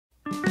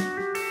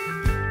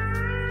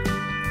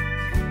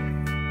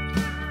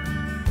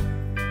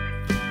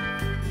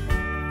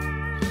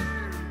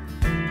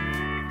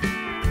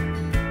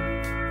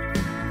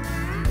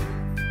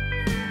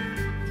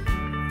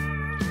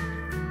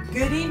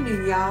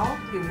y'all,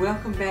 and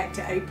welcome back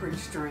to Apron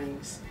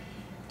Strings.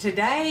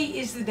 Today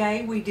is the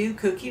day we do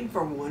cooking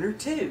for one or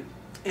two,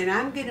 and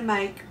I'm going to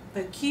make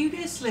the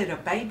cutest little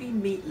baby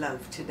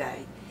meatloaf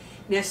today.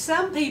 Now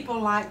some people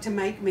like to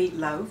make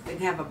meatloaf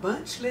and have a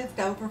bunch left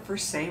over for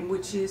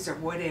sandwiches or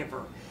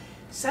whatever.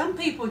 Some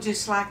people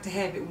just like to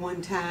have it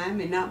one time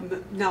and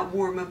not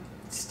warm up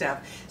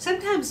stuff.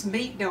 Sometimes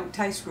meat don't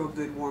taste real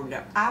good warmed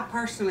up. I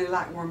personally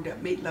like warmed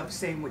up meatloaf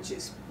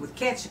sandwiches with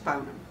ketchup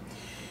on them.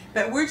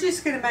 But we're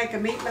just going to make a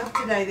meatloaf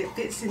today that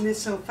fits in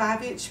this little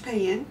 5-inch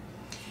pan.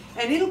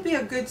 And it'll be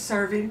a good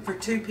serving for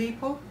 2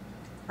 people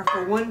or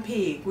for 1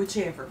 pig,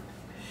 whichever.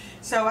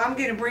 So I'm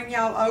going to bring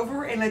y'all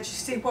over and let you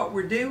see what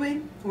we're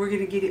doing. We're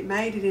going to get it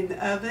made and in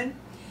the oven.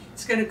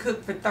 It's going to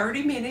cook for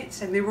 30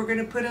 minutes, and then we're going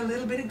to put a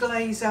little bit of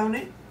glaze on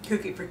it.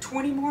 Cook it for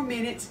 20 more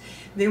minutes.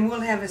 Then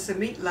we'll have us a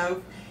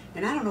meatloaf.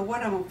 And I don't know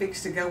what I'm going to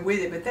fix to go with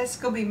it, but that's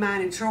going to be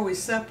mine and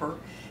Troy's supper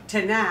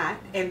tonight.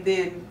 And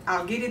then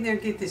I'll get in there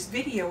and get this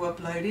video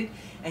uploaded,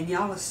 and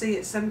y'all will see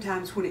it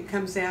sometimes when it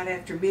comes out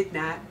after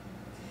midnight,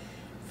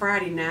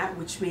 Friday night,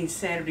 which means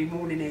Saturday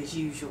morning as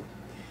usual.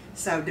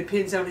 So it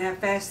depends on how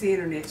fast the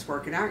internet's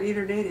working. Our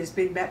internet has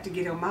been about to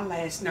get on my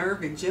last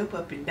nerve and jump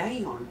up and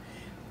down.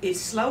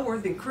 It's slower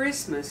than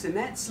Christmas, and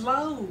that's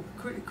slow.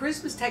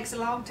 Christmas takes a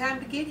long time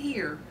to get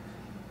here.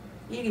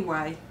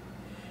 Anyway,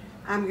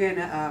 I'm going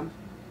to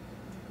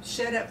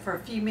shut up for a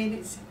few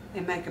minutes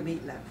and make a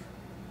meatloaf.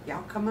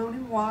 Y'all come on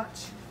and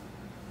watch.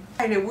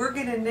 And then we're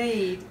going to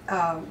need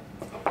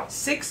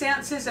 6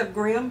 ounces of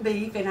ground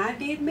beef, and I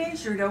did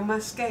measure it on my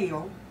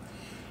scale.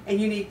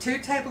 And you need 2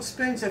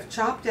 tablespoons of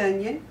chopped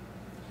onion,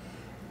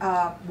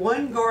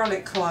 1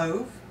 garlic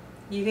clove.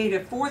 You need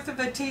 1/4 of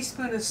a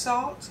teaspoon of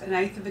salt,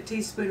 1/8 of a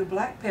teaspoon of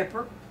black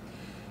pepper,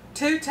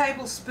 2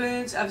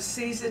 tablespoons of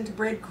seasoned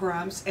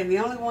breadcrumbs, and the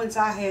only ones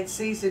I had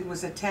seasoned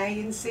was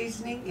Italian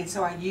seasoning, and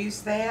so I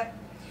used that.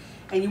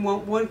 And you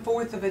want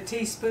 1/4 of a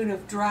teaspoon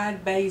of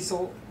dried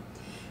basil.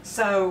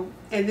 So,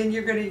 and then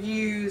you're going to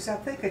use, I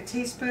think, a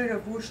teaspoon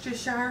of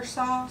Worcestershire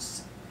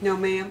sauce. No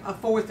ma'am,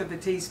 1/4 of a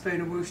teaspoon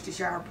of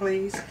Worcestershire,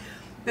 please.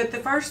 But the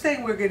first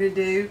thing we're going to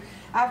do,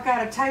 I've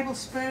got a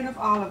tablespoon of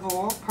olive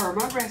oil per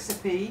my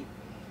recipe.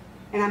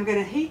 And I'm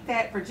going to heat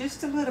that for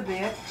just a little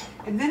bit.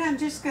 And then I'm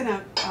just going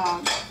to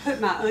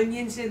put my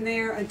onions in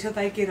there until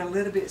they get a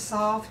little bit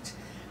soft.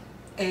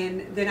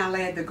 And then I'll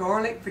add the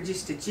garlic for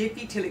just a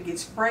jiffy till it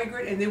gets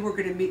fragrant, and then we're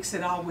going to mix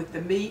it all with the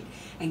meat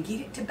and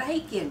get it to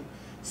baking.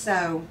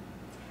 So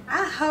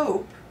I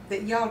hope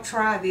that y'all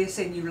try this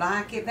and you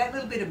like it. That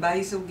little bit of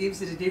basil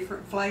gives it a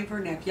different flavor.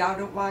 Now if y'all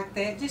don't like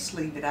that, just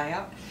leave it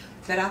out.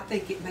 But I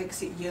think it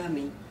makes it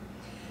yummy.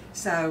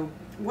 So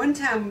one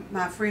time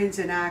my friends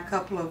and I, a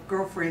couple of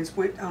girlfriends,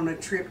 went on a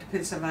trip to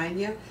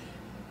Pennsylvania.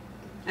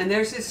 And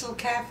there's this little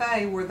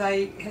cafe where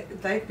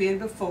they've been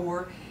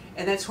before.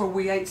 And that's where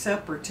we ate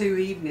supper 2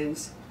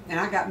 evenings. And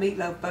I got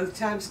meatloaf both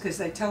times because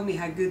they told me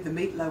how good the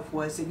meatloaf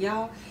was. And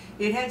y'all,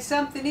 it had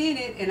something in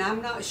it, and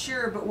I'm not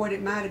sure, but what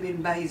it might have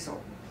been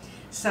basil.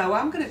 So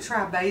I'm going to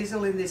try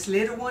basil in this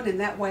little one,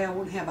 and that way I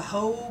won't have a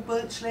whole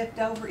bunch left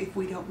over if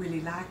we don't really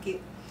like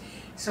it.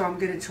 So I'm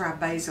going to try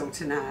basil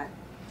tonight.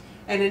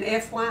 And an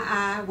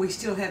FYI, we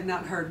still have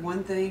not heard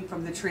one thing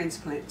from the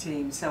transplant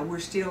team. So we're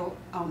still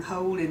on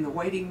hold in the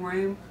waiting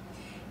room.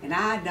 And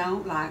I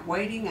don't like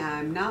waiting.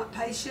 I'm not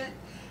patient.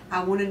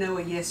 I want to know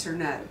a yes or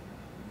no.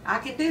 I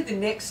can do the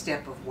next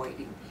step of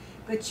waiting,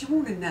 but you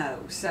want to know.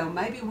 So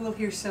maybe we'll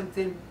hear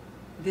something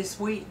this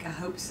week. I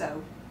hope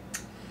so.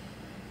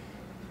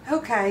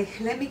 Okay,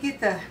 let me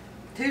get the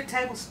 2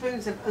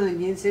 tablespoons of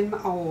onions in my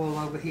oil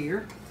over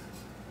here.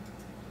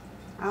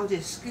 I'll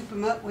just scoop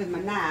them up with my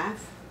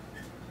knife.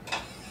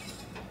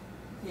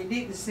 It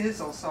didn't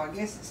sizzle, so I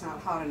guess it's not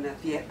hot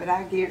enough yet, but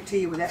I guarantee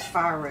you with that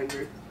fire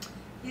under it,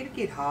 it'll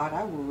get hot.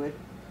 I would.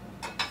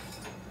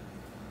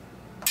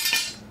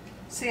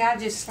 See, I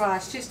just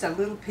sliced just a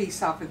little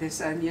piece off of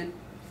this onion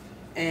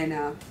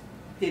and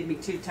did me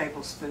 2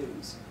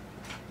 tablespoons.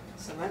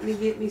 So let me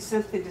get me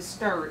something to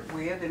stir it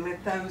with and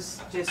let those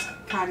just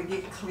kind of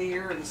get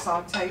clear and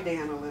saute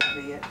down a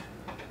little bit.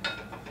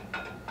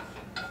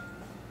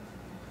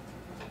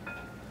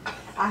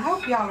 I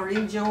hope y'all are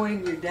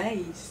enjoying your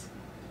days.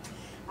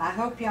 I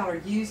hope y'all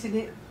are using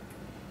it,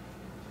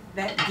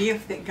 that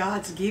gift that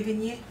God's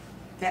given you,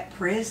 that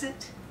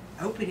present.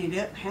 Open it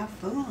up and have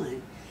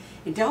fun.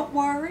 And don't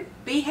worry,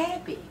 be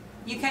happy.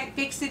 You can't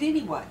fix it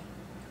anyway.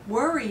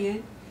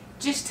 Worrying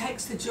just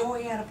takes the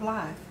joy out of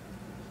life.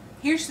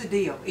 Here's the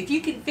deal. If you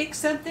can fix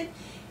something,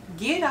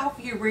 get off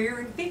your rear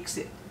and fix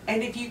it.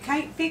 And if you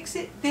can't fix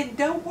it, then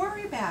don't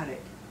worry about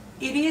it.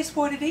 It is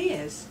what it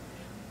is.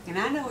 And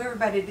I know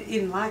everybody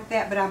didn't like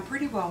that, but I'm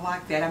pretty well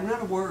like that. I'm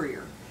not a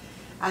worrier.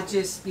 I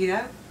just, you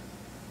know,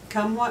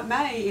 come what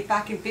may, if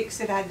I can fix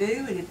it, I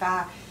do. And if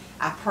I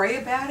pray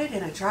about it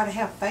and I try to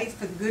have faith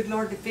for the good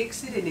Lord to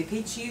fix it, and if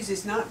He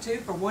chooses not to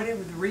for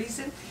whatever the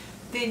reason,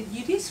 then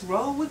you just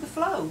roll with the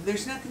flow.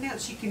 There's nothing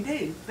else you can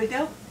do. But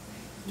don't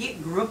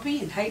get grumpy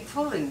and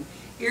hateful and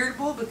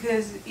irritable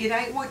because it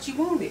ain't what you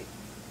wanted.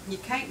 You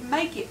can't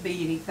make it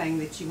be anything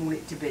that you want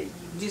it to be.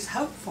 You can just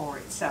hope for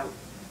it. So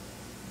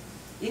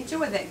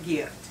enjoy that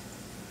gift,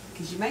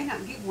 because you may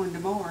not get one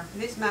tomorrow.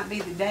 This might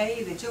be the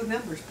day that your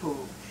number's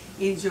pulled.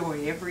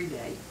 Enjoy every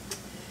day.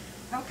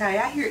 Okay,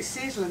 I hear it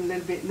sizzling a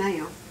little bit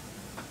now.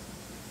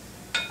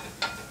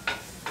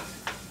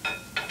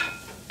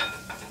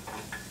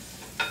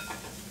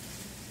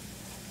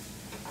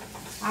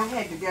 I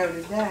had to go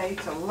today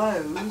to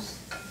Lowe's.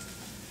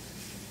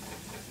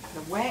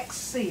 The wax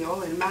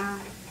seal in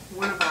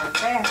one of our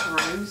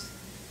bathrooms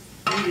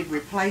needed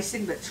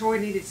replacing, but Troy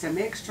needed some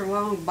extra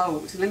long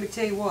bolts. And let me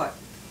tell you what,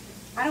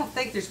 I don't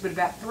think there's but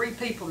about 3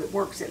 people that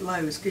works at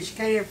Lowe's, because you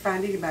can't ever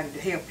find anybody to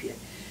help you.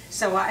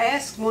 So I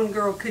asked one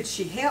girl, could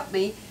she help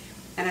me?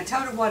 And I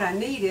told her what I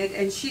needed,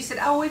 and she said,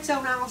 oh, it's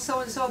on aisle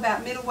so-and-so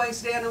about middle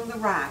waist down on the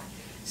right.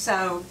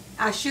 So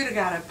I should have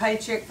got a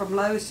paycheck from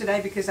Lowe's today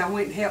because I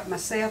went and helped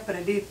myself, but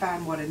I did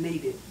find what I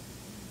needed.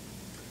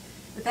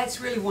 But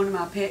that's really one of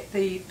my pet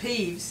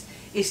peeves,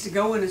 is to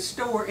go in a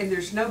store and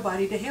there's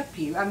nobody to help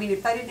you. I mean,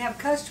 if they didn't have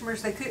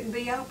customers, they couldn't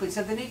be open,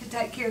 so they need to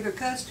take care of their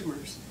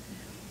customers.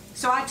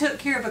 So I took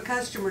care of a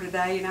customer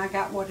today, and I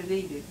got what I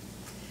needed.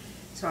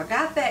 So I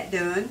got that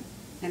done,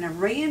 and I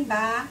ran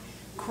by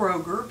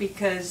Kroger,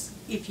 because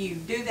if you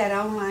do that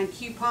online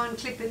coupon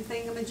clipping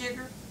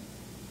thingamajigger,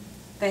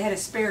 they had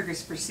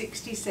asparagus for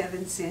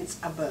 67 cents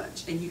a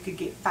bunch, and you could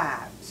get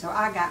 5. So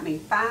I got me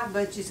 5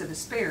 bunches of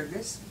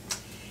asparagus,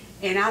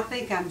 and I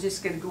think I'm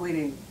just going to go in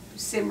and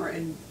simmer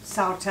and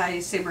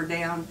simmer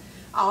down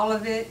all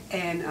of it,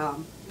 and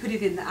put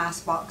it in the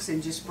ice box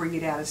and just bring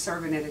it out a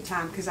serving at a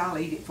time, because I'll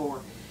eat it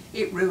for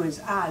it ruins.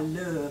 I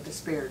love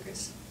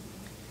asparagus.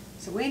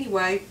 So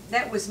anyway,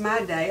 that was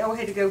my day. Oh, I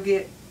had to go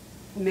get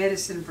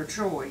medicine for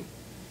Troy.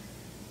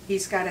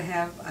 He's got to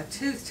have a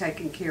tooth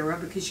taken care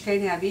of, because you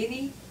can't have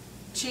any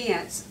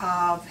chance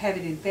of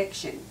having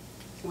infection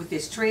with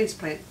this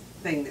transplant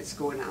thing that's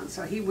going on.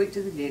 So he went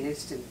to the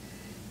dentist and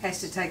has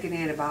to take an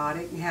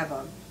antibiotic and have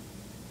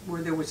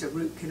where there was a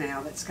root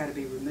canal that's got to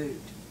be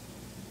removed.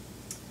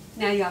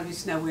 Now y'all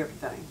just know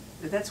everything.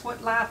 But that's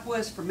what life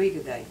was for me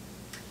today.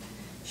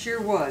 Sure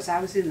was.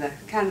 I was in the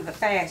kind of the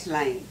fast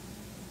lane.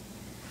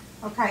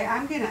 Okay,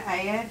 I'm going to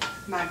add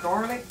my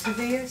garlic to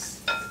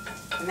this,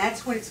 and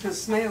that's when it's going to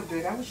smell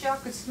good. I wish y'all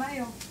could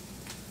smell,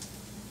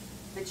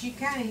 but you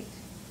can't.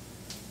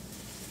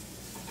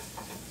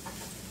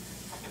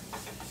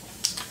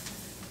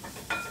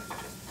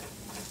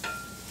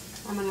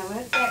 I'm going to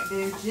let that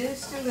do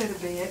just a little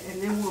bit,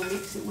 and then we'll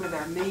mix it with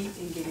our meat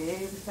and get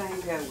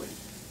everything going.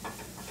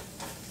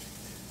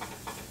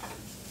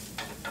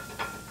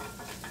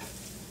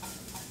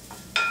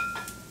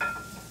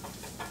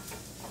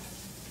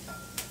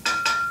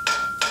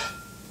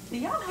 Do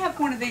y'all have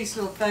one of these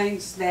little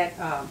things that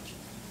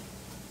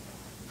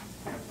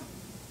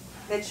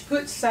you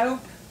put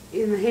soap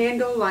in the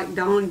handle, like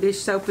Dawn dish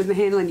soap in the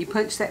handle, and you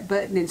punch that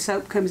button and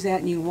soap comes out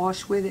and you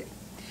wash with it?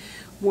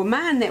 Well,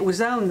 mine that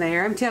was on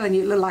there, I'm telling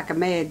you, it looked like a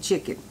mad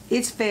chicken.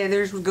 Its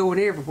feathers were going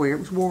everywhere. It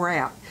was wore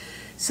out.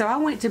 So I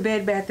went to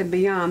Bed Bath &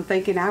 Beyond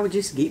thinking I would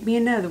just get me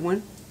another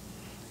one.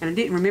 And I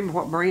didn't remember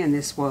what brand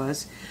this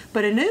was.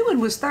 But a new one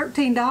was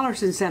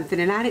 $13 and something,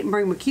 and I didn't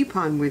bring my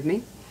coupon with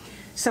me.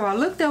 So I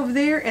looked over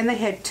there, and they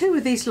had 2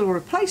 of these little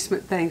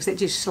replacement things that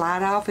just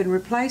slide off and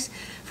replace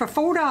for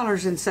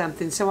 $4 and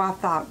something. So I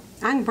thought,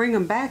 I can bring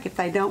them back if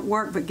they don't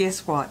work, but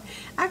guess what?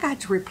 I got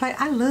to replace.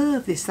 I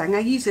love this thing. I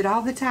use it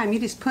all the time. You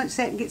just punch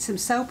that and get some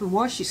soap and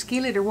wash your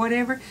skillet or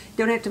whatever.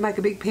 Don't have to make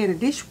a big pan of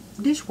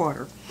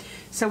dishwater.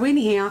 So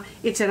anyhow,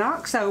 it's an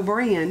OXO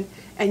brand,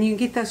 and you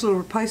can get those little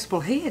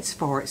replaceable heads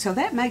for it. So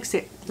that makes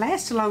it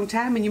last a long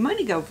time and your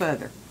money go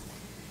further.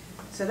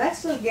 So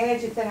that's a little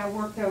gadget that I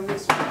worked on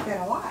this week that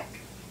I like.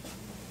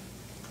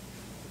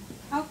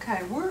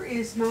 Okay, where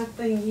is my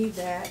thingy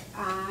that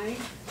I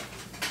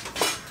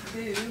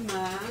do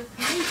my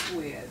meat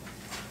with?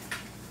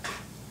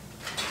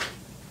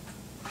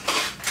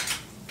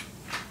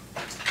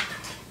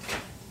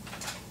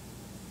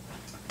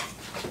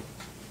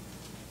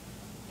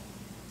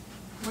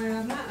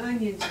 Well, my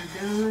onions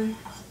are done,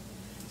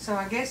 so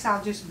I guess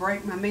I'll just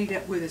break my meat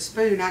up with a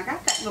spoon. I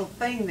got that little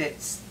thing that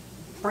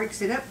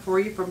breaks it up for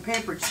you from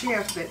Pampered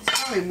Chef, but it's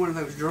probably in one of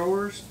those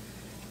drawers.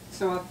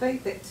 So I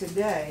think that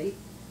today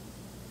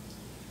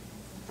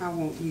I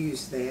won't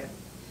use that.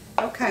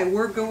 Okay,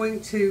 we're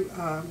going to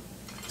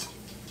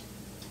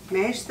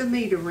mash the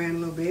meat around a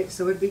little bit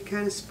so it'd be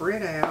kind of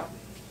spread out.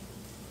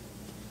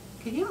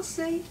 Can y'all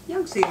see? Y'all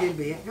can see a good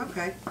bit.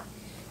 Okay.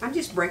 I'm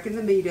just breaking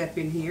the meat up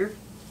in here.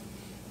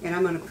 And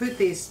I'm going to put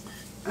these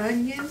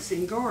onions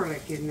and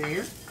garlic in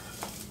there.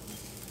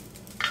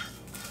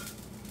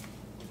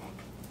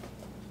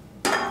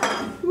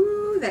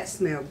 Ooh, that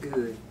smelled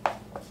good.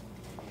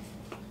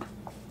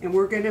 And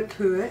we're going to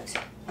put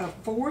a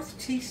 1/4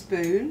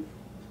 teaspoon.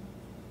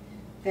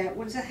 That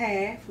was a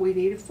half. We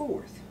need a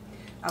 1/4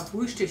 of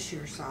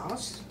Worcestershire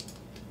sauce.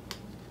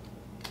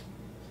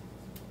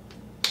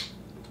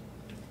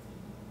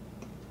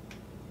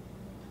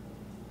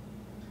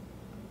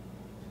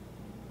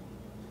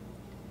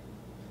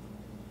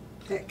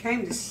 That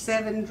came to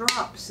 7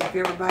 drops if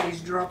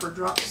everybody's dropper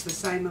drops the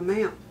same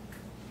amount.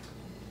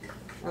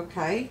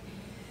 Okay,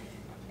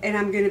 and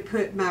I'm going to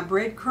put my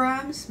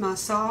breadcrumbs, my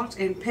salt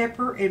and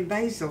pepper and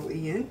basil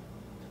in.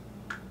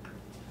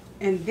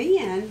 And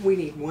then we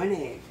need 1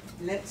 egg.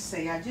 Let's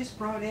see, I just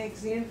brought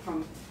eggs in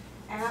from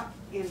out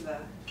in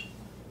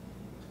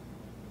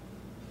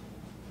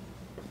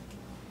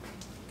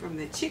from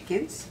the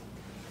chickens.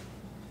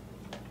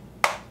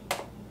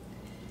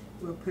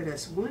 We'll put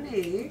us 1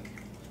 egg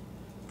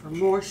for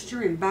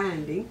moisture and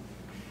binding.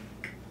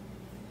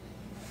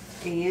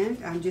 And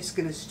I'm just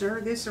going to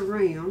stir this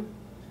around.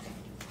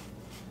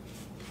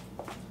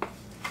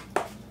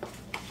 And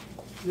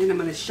then I'm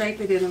going to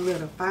shape it in a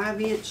little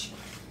 5-inch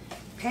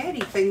patty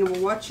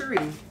thingamawatcher,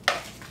 and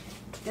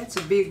that's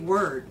a big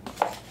word.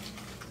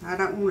 I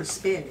don't want to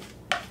spell it.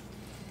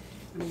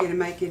 I'm going to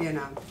make it in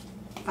a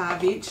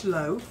 5-inch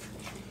loaf,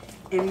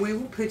 and we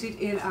will put it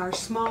in our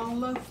small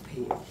loaf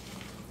pan.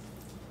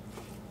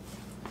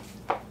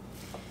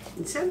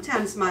 And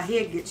sometimes my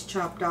head gets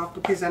chopped off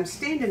because I'm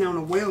standing on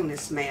a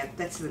wellness mat.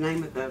 That's the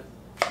name of the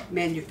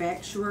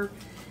manufacturer.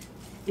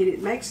 And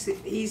it makes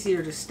it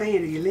easier to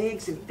stand. Your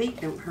legs and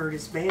feet don't hurt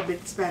as bad, but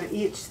it's about 1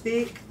 inch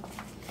thick.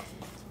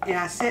 And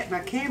I set my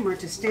camera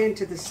to stand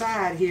to the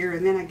side here,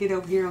 and then I get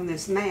over here on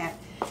this mat.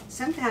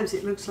 Sometimes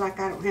it looks like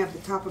I don't have the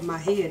top of my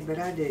head, but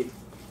I do.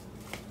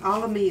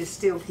 All of me is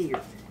still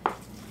here.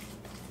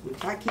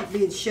 If I keep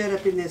being shut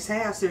up in this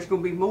house, there's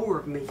going to be more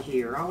of me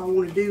here. All I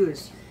want to do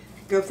is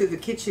go through the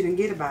kitchen and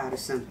get a bite of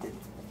something.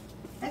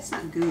 That's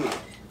not good.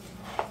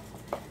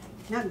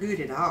 Not good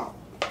at all.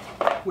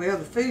 Well,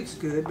 the food's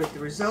good, but the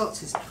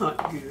results is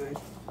not good.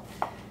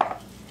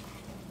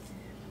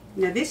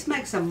 Now this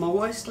makes a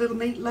moist little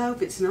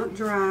meatloaf. It's not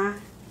dry.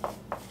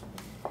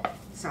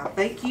 So I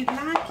think you'd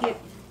like it.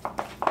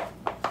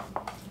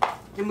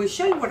 And we'll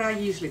show you what I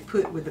usually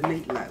put with the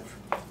meatloaf.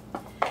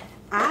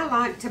 I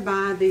like to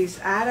buy these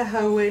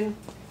Idahoan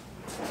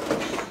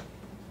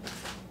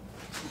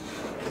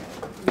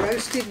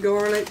roasted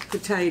garlic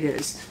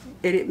potatoes,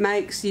 and it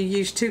makes, you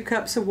use 2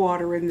 cups of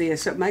water in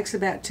this, so it makes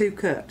about 2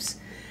 cups.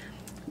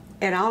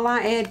 And all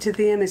I add to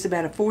them is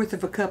about 1/4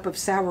 of a cup of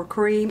sour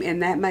cream,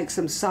 and that makes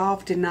them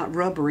soft and not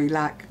rubbery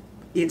like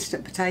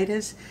instant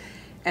potatoes.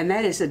 And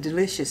that is a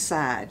delicious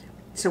side.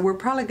 So we're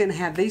probably going to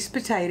have these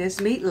potatoes,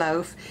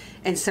 meatloaf,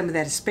 and some of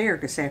that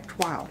asparagus after a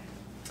while.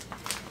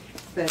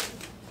 But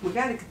we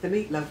got to get the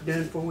meatloaf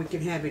done before we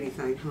can have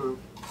anything, huh?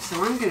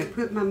 So I'm going to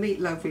put my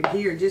meatloaf in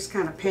here and just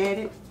kind of pat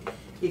it.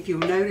 If you'll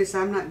notice,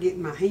 I'm not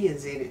getting my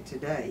hands in it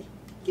today.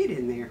 Get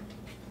in there.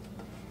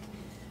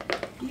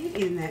 Get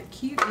in that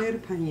cute little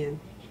pan.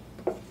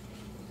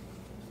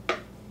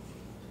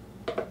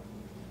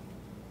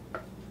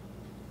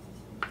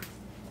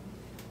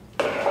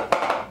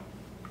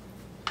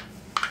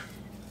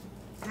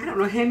 I don't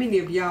know how many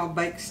of y'all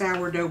bake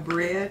sourdough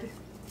bread,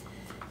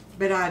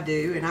 but I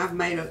do, and I've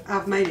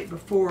made it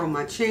before on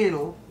my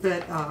channel.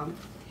 But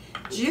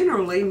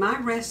generally, my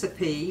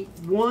recipe,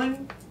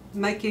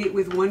 making it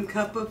with 1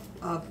 cup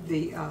of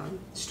the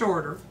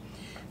starter,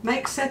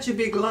 makes such a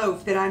big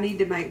loaf that I need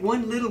to make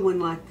 1 little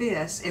one like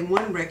this and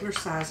 1 regular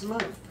size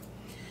loaf.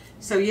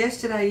 So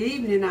yesterday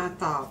evening I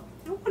thought,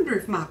 I wonder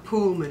if my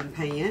Pullman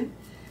pan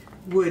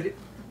would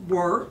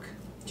work,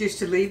 just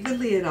to leave the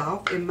lid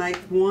off and make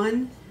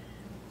one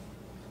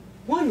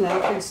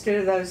loaf instead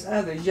of those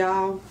others.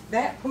 Y'all,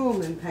 that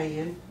Pullman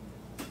pan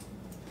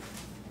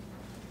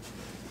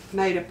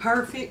made a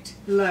perfect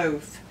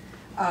loaf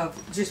of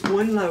just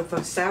 1 loaf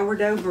of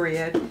sourdough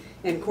bread.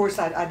 And of course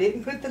I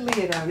didn't put the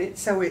lid on it,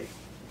 so it,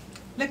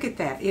 look at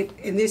that.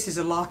 And this is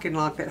a lock and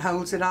lock that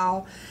holds it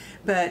all.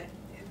 But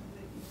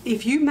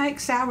if you make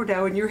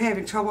sourdough and you're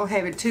having trouble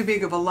having too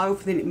big of a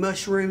loaf, then it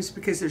mushrooms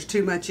because there's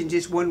too much in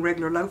just 1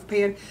 regular loaf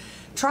pan,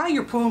 try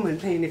your Pullman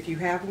pan if you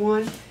have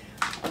one,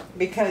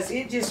 because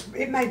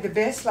it made the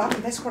best loaf.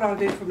 That's what I'll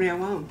do from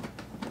now on.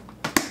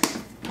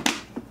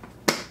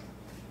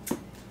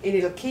 And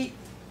it'll keep,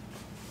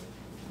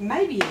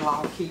 maybe it'll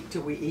all keep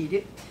till we eat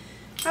it.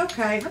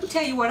 Okay, let me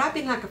tell you what, I've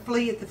been like a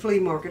flea at the flea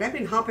market. I've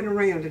been hopping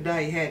around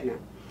today, hadn't I?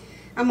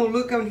 I'm going to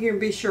look on here and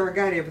be sure I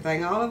got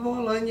everything. Olive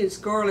oil, onions,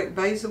 garlic,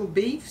 basil,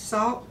 beef,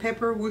 salt,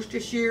 pepper,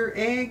 Worcestershire,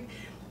 egg,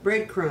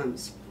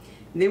 breadcrumbs.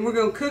 And then we're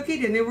going to cook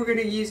it, and then we're going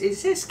to use, it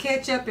says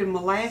ketchup and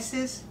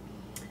molasses.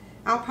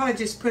 I'll probably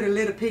just put a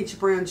little pinch of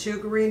brown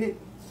sugar in it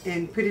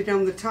and put it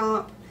on the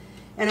top.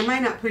 And I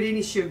may not put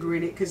any sugar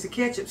in it because the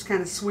ketchup's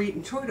kind of sweet,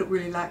 and Troy don't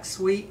really like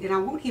sweet, and I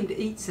want him to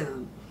eat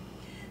some.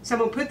 So I'm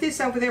going to put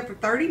this over there for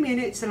 30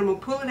 minutes, and I'm going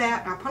to pull it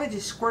out. I'll probably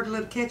just squirt a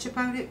little ketchup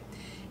on it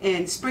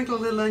and sprinkle a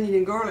little onion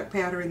and garlic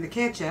powder in the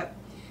ketchup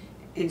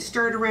and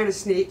stir it around a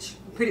snitch,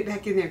 put it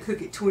back in there and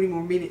cook it 20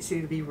 more minutes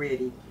and it'll be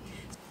ready.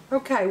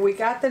 Okay, we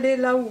got the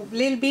little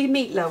bitty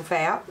meatloaf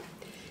out,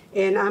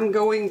 and I'm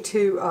going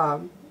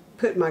to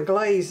put my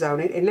glaze on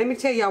it. And let me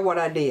tell y'all what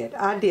I did.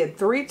 I did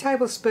 3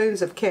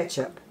 tablespoons of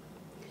ketchup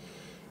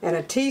and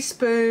a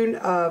teaspoon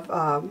of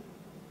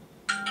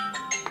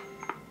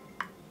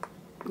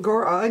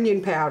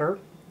onion powder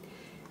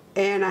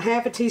and a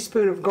 1/2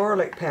 teaspoon of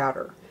garlic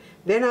powder.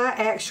 Then I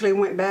actually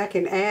went back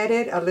and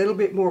added a little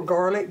bit more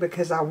garlic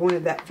because I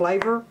wanted that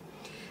flavor.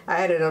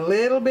 I added a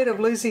little bit of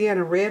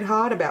Louisiana Red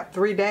Hot, about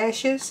 3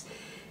 dashes,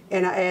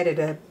 and I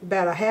added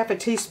about a half a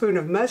teaspoon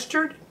of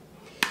mustard.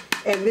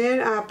 And then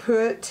I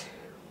put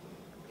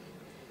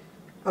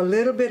a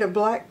little bit of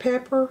black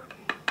pepper.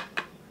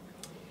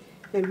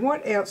 And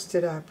what else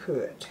did I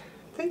put?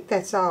 I think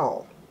that's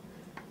all.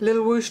 A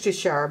little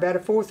Worcestershire, about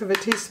 1/4 of a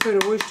teaspoon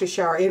of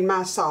Worcestershire in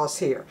my sauce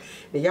here.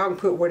 Now y'all can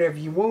put whatever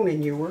you want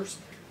in yours,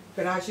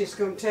 but I was just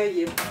going to tell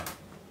you,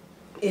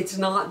 it's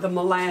not the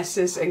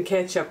molasses and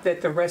ketchup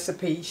that the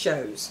recipe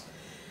shows.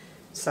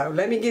 So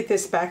let me get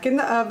this back in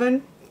the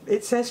oven.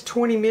 It says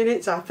 20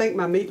 minutes. I think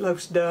my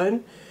meatloaf's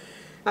done.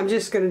 I'm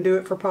just going to do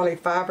it for probably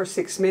 5 or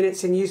 6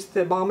 minutes and use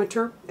the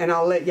thermometer, and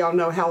I'll let y'all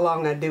know how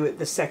long I do it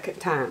the second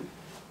time.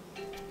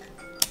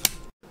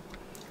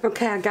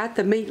 Okay, I got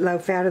the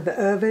meatloaf out of the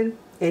oven,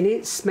 and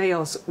it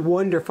smells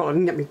wonderful.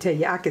 And let me tell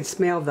you, I can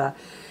smell the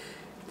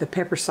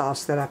pepper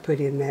sauce that I put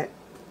in that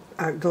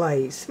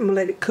glaze. I'm going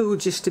to let it cool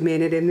just a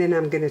minute, and then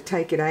I'm going to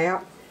take it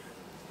out.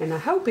 And I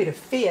hope it'll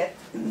fit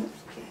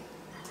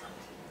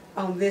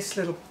on this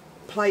little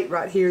plate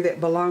right here that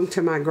belonged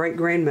to my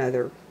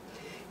great-grandmother.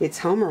 It's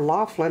Homer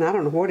Laughlin. I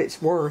don't know what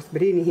it's worth,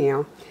 but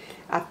anyhow,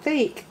 I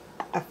think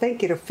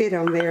it'll fit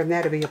on there, and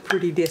that'll be a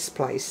pretty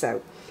display.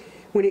 So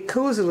when it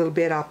cools a little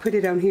bit, I'll put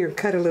it on here and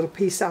cut a little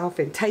piece off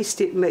and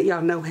taste it and let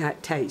y'all know how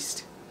it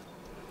tastes.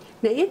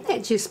 Now, isn't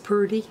that just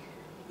pretty?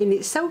 And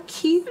it's so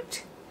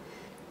cute.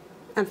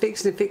 I'm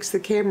fixing to fix the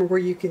camera where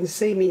you can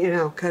see me, and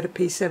I'll cut a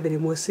piece of it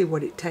and we'll see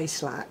what it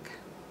tastes like.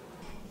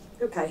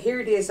 Okay, here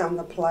it is on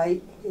the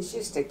plate. It's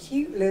just a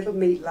cute little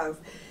meatloaf.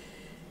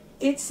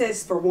 It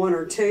says for 1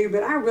 or 2,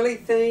 but I really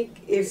think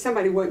if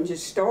somebody wasn't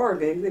just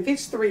starving, if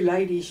it's 3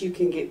 ladies, you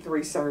can get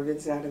 3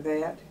 servings out of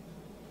that.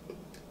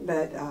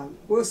 But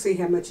we'll see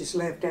how much is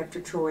left after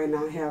Troy and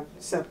I have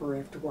supper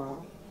after a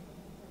while.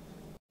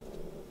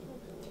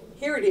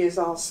 Here it is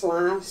all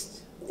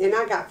sliced, and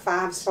I got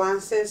 5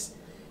 slices,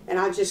 and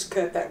I just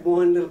cut that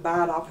one little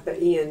bite off at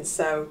the end.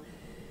 So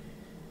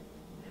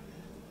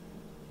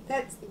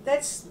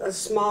that's a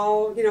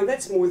small, you know,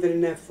 that's more than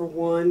enough for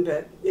one,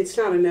 but it's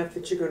not enough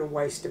that you're going to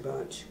waste a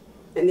bunch.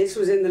 And this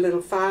was in the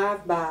little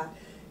 5 by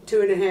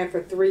 2.5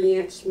 or 3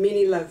 inch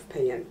mini loaf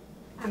pan.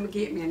 I'm going to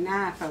get me a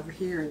knife over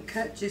here and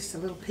cut just a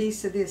little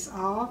piece of this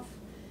off.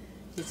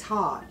 It's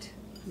hot,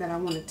 but I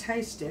want to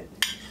taste it.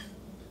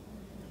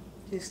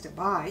 Just a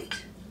bite.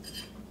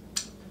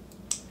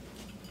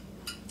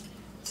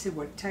 See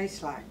what it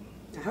tastes like.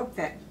 I hope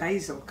that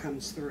basil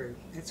comes through.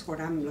 That's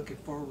what I'm looking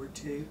forward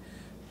to.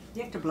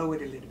 You have to blow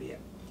it a little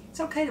bit. It's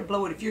okay to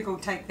blow it if you're going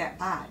to take that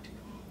bite.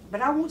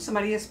 But I want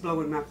somebody else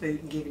blowing my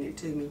food and giving it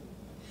to me.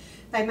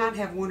 They might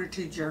have 1 or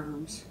 2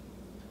 germs.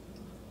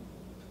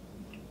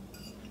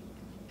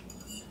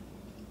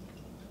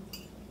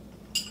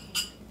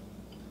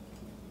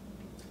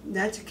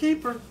 That's a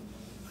keeper.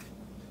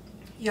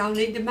 Y'all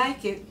need to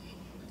make it.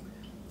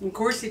 Of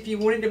course, if you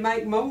wanted to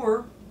make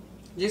more,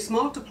 just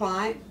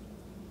multiply it.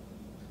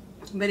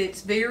 But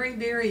it's very,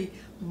 very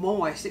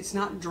moist. It's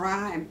not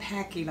dry and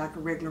packy like a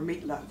regular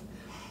meatloaf.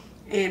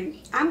 And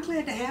I'm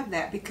glad to have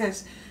that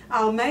because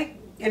I'll make,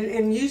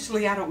 and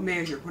usually I don't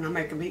measure when I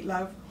make a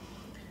meatloaf.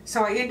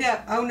 So I end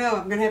up, oh no,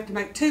 I'm going to have to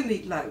make 2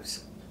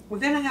 meatloaves. Well,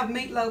 then I have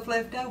meatloaf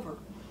left over.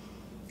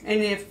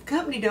 And if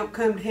company don't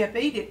come to help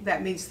eat it,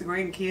 that means the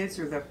grandkids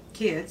or the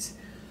kids,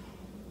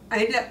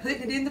 I end up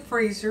putting it in the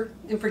freezer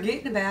and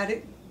forgetting about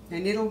it.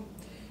 And it'll,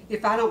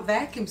 if I don't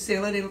vacuum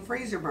seal it, it'll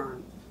freezer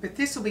burn. But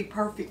this will be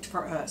perfect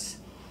for us.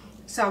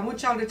 So I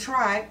want y'all to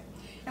try it.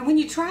 And when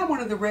you try one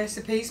of the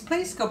recipes,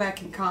 please go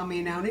back and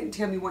comment on it and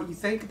tell me what you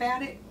think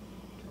about it.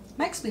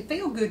 Makes me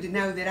feel good to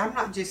know that I'm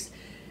not just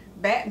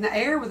batting the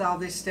air with all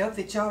this stuff,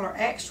 that y'all are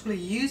actually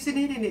using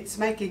it and it's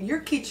making your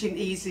kitchen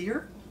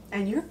easier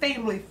and your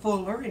family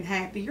fuller and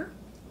happier.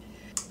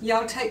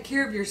 Y'all take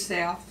care of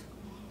yourself.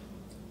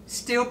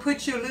 Still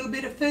put you a little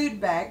bit of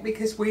food back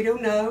because we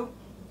don't know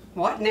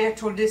what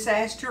natural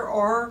disaster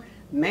or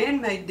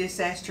man-made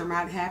disaster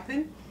might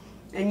happen,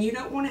 and you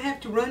don't want to have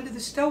to run to the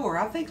store.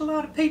 I think a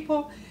lot of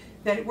people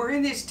that were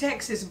in this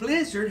Texas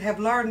blizzard have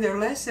learned their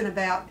lesson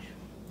about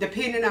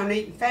depending on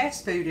eating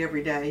fast food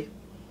every day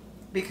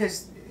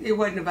because it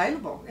wasn't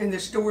available and the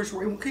stores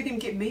were, we couldn't even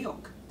get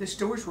milk. The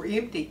stores were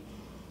empty.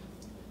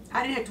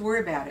 I didn't have to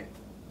worry about it.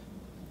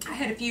 I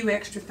had a few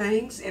extra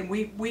things and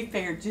we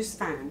fared just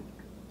fine.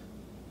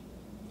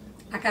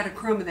 I got a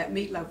crumb of that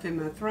meatloaf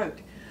in my throat.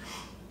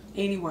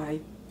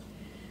 Anyway,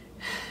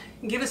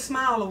 give a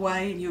smile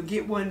away and you'll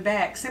get one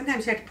back.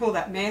 Sometimes you have to pull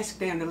that mask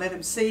down to let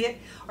them see it,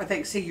 or they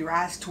can see your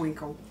eyes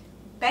twinkle.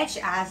 Bat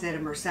your eyes at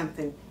them or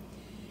something.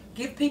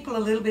 Give people a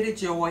little bit of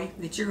joy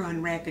that you're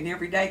unwrapping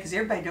every day because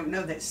everybody don't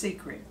know that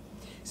secret.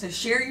 So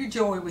share your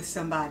joy with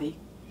somebody.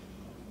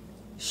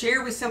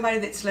 Share with somebody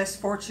that's less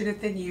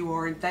fortunate than you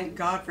are and thank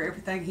God for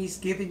everything He's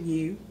given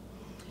you.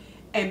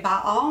 And by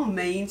all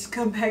means,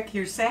 come back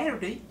here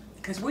Saturday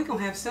because we're going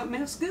to have something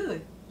else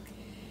good.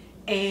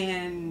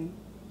 And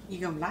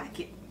you're going to like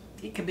it.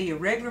 It could be a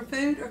regular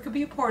food or it could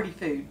be a party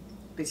food,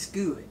 but it's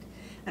good.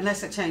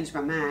 unless I change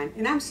my mind,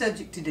 and I'm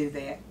subject to do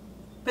that.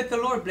 But the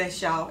Lord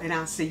bless y'all, and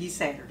I'll see you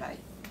Saturday.